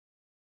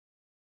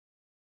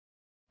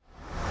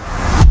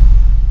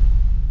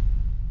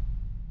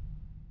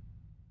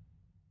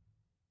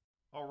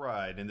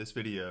Alright, in this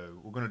video,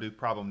 we're going to do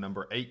problem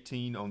number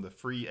 18 on the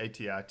free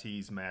ATI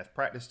TEAS math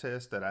practice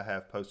test that I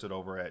have posted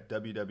over at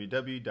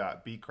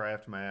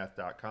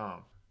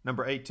www.bcraftmath.com.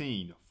 Number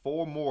 18,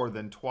 4 more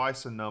than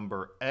twice a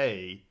number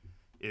A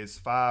is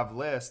 5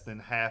 less than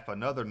half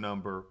another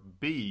number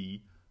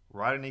B.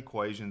 Write an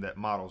equation that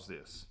models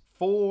this.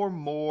 4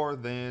 more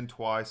than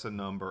twice a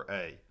number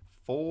A.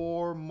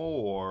 4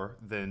 more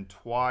than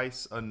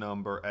twice a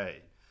number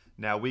A.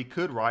 Now we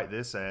could write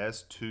this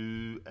as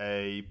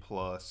 2a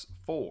plus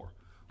 4.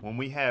 When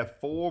we have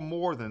 4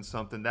 more than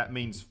something, that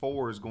means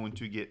 4 is going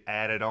to get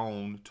added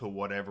on to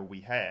whatever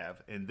we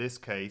have. In this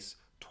case,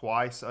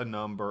 twice a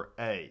number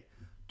A.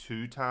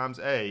 2 times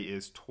A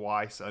is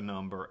twice a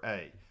number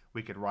A.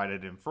 We could write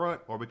it in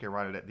front or we could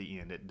write it at the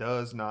end. It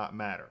does not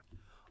matter.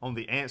 On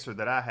the answer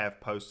that I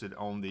have posted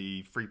on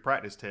the free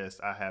practice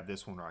test, I have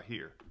this one right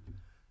here.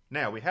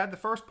 Now we have the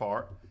first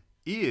part,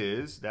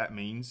 is, that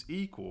means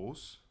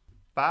equals,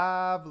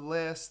 5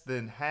 less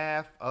than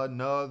half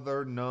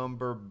another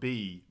number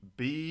B.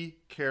 Be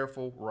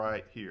careful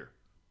right here.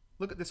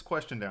 Look at this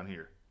question down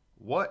here.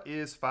 What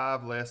is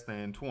 5 less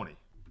than 20?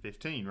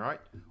 15, right?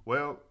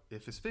 Well,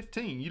 if it's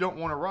 15, you don't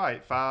want to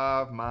write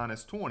 5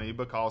 minus 20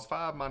 because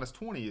 5 minus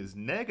 20 is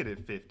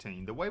negative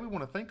 15. The way we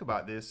want to think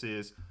about this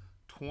is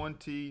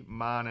 20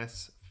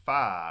 minus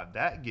 5.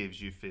 That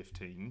gives you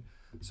 15.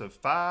 So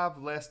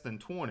 5 less than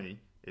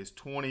 20 is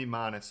 20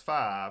 minus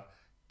 5.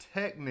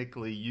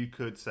 Technically, you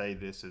could say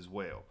this as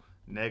well.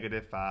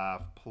 Negative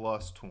 5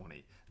 plus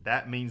 20.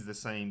 That means the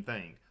same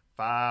thing.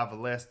 5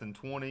 less than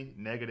 20,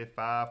 negative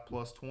 5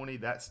 plus 20,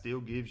 that still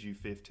gives you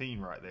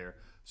 15 right there.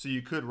 So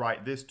you could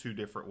write this 2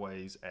 different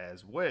ways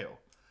as well.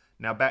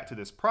 Now back to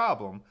this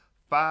problem,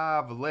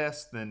 5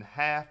 less than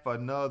half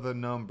another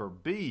number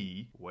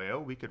B,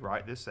 well, we could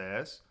write this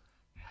as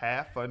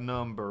half a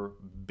number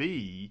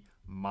B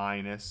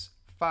minus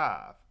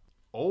 5.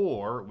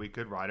 Or we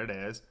could write it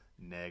as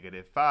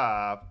negative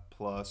 5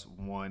 plus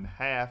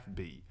 1/2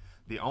 B.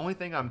 The only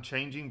thing I'm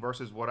changing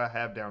versus what I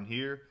have down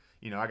here,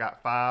 I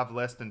got 5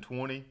 less than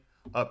 20.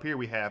 Up here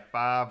we have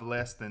 5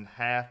 less than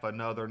half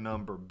another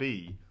number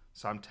B.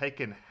 So I'm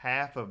taking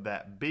half of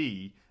that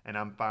B and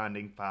I'm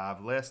finding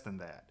 5 less than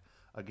that.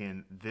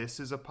 Again, this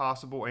is a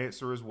possible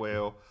answer as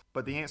well,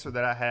 but the answer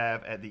that I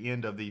have at the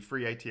end of the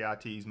free ATI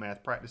TEAS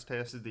math practice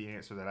test is the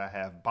answer that I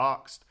have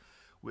boxed.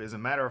 As a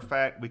matter of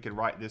fact, we could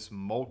write this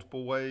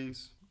multiple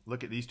ways.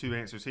 Look at these 2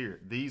 answers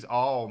here. These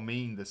all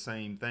mean the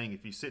same thing.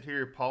 If you sit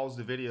here, pause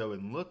the video,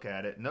 and look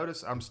at it,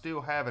 notice I'm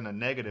still having a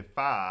negative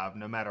 5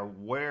 no matter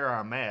where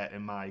I'm at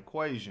in my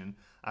equation.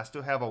 I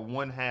still have a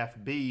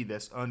 1/2 B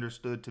that's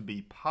understood to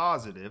be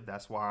positive.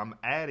 That's why I'm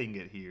adding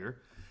it here.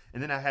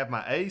 And then I have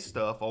my A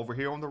stuff over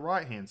here on the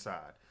right-hand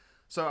side.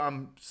 So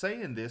I'm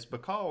saying this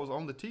because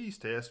on the TEAS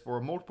test for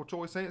a multiple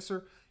choice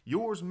answer,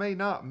 yours may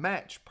not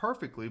match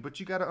perfectly, but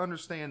you got to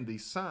understand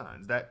these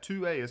signs. That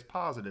 2A is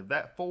positive,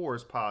 that 4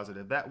 is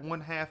positive, that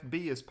 1/2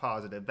 B is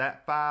positive,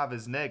 that 5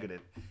 is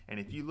negative.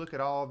 And if you look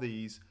at all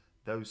these,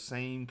 those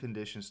same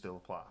conditions still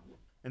apply.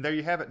 And there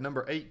you have it,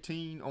 number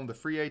 18 on the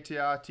free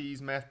ATI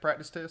TEAS math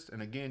practice test.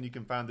 And again, you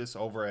can find this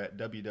over at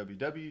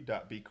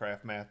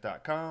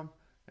www.bcraftmath.com.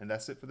 And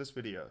that's it for this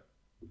video.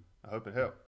 I hope it helped.